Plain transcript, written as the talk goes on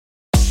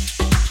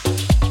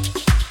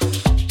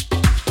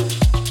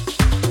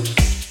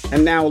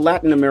And now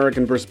Latin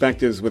American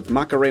Perspectives with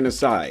Macarena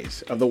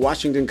Saiz of the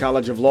Washington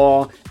College of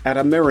Law at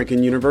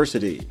American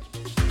University.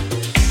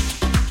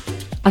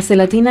 As a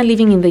Latina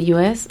living in the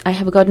U.S., I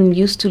have gotten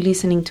used to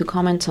listening to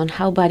comments on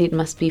how bad it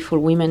must be for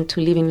women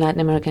to live in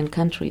Latin American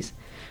countries,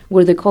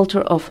 where the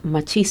culture of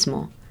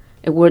machismo,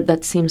 a word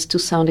that seems to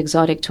sound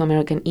exotic to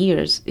American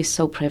ears, is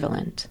so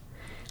prevalent.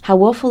 How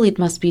awful it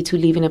must be to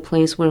live in a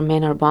place where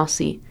men are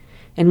bossy,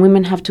 and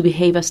women have to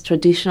behave as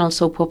traditional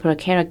soap opera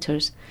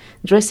characters,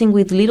 dressing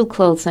with little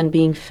clothes and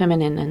being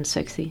feminine and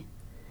sexy.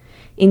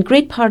 In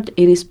great part,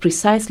 it is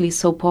precisely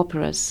soap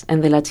operas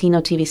and the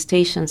Latino TV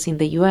stations in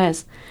the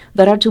U.S.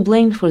 that are to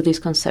blame for this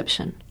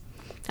conception.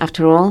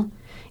 After all,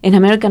 an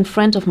American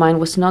friend of mine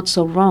was not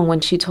so wrong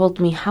when she told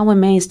me how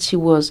amazed she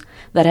was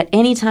that at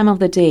any time of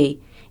the day,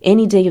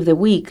 any day of the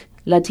week,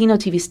 Latino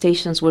TV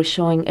stations were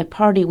showing a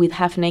party with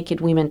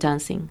half-naked women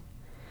dancing.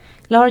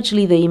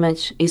 Largely, the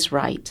image is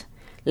right.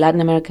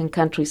 Latin American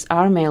countries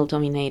are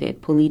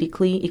male-dominated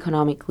politically,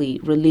 economically,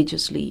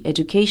 religiously,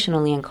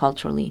 educationally, and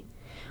culturally.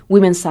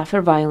 Women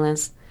suffer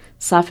violence,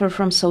 suffer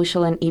from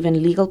social and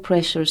even legal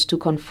pressures to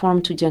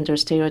conform to gender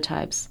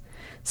stereotypes,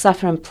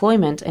 suffer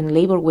employment and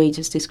labor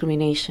wages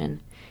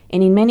discrimination,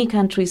 and in many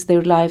countries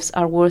their lives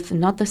are worth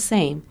not the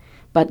same,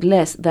 but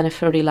less than a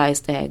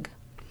fertilized egg.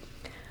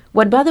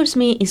 What bothers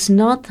me is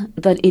not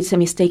that it's a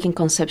mistaken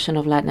conception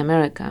of Latin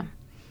America.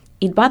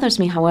 It bothers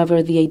me,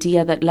 however, the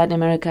idea that Latin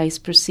America is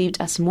perceived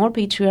as more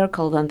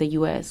patriarchal than the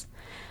U.S.,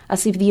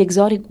 as if the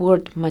exotic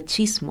word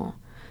machismo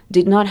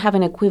did not have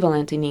an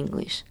equivalent in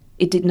English.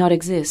 It did not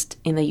exist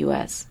in the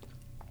U.S.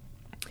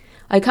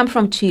 I come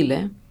from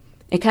Chile,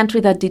 a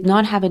country that did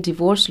not have a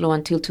divorce law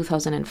until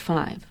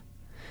 2005.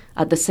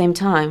 At the same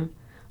time,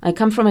 I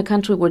come from a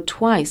country where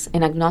twice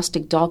an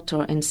agnostic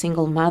doctor and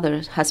single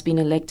mother has been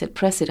elected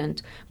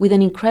president with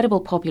an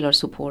incredible popular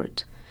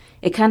support,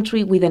 a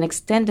country with an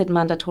extended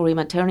mandatory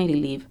maternity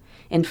leave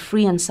and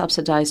free and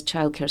subsidized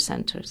childcare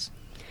centers.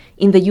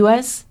 In the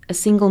U.S., a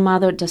single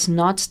mother does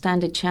not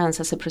stand a chance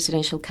as a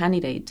presidential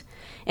candidate,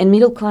 and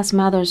middle-class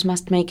mothers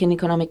must make an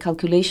economic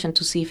calculation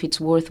to see if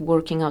it's worth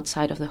working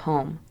outside of the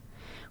home.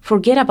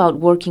 Forget about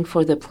working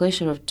for the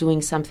pleasure of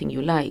doing something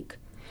you like.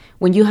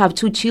 When you have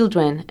 2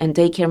 children and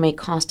daycare may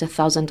cost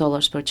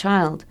 $1,000 per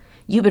child,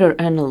 you better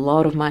earn a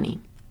lot of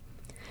money.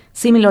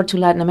 Similar to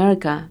Latin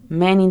America,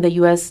 men in the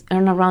U.S.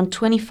 earn around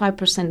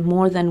 25%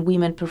 more than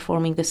women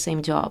performing the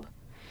same job.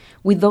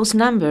 With those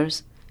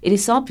numbers, it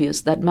is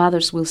obvious that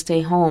mothers will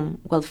stay home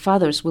while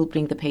fathers will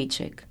bring the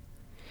paycheck.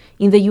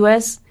 In the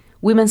U.S.,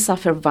 women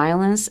suffer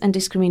violence and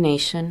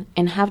discrimination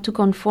and have to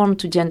conform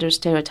to gender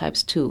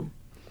stereotypes too.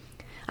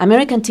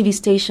 American TV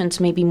stations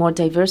may be more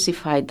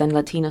diversified than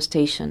Latino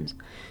stations,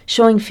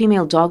 showing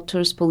female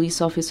doctors,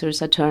 police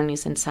officers,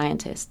 attorneys, and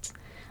scientists.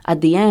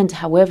 At the end,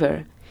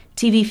 however,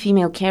 TV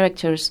female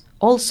characters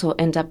also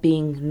end up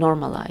being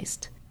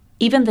normalized.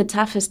 Even the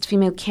toughest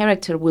female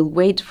character will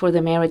wait for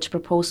the marriage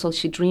proposal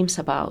she dreams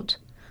about,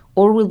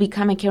 or will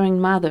become a caring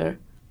mother,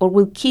 or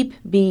will keep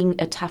being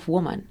a tough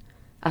woman,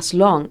 as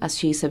long as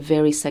she is a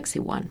very sexy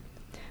one.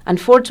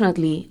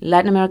 Unfortunately,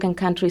 Latin American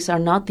countries are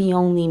not the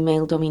only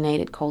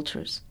male-dominated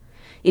cultures.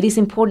 It is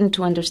important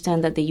to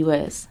understand that the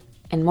U.S.,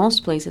 and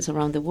most places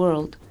around the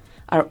world,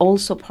 are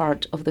also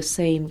part of the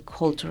same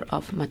culture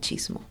of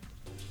machismo.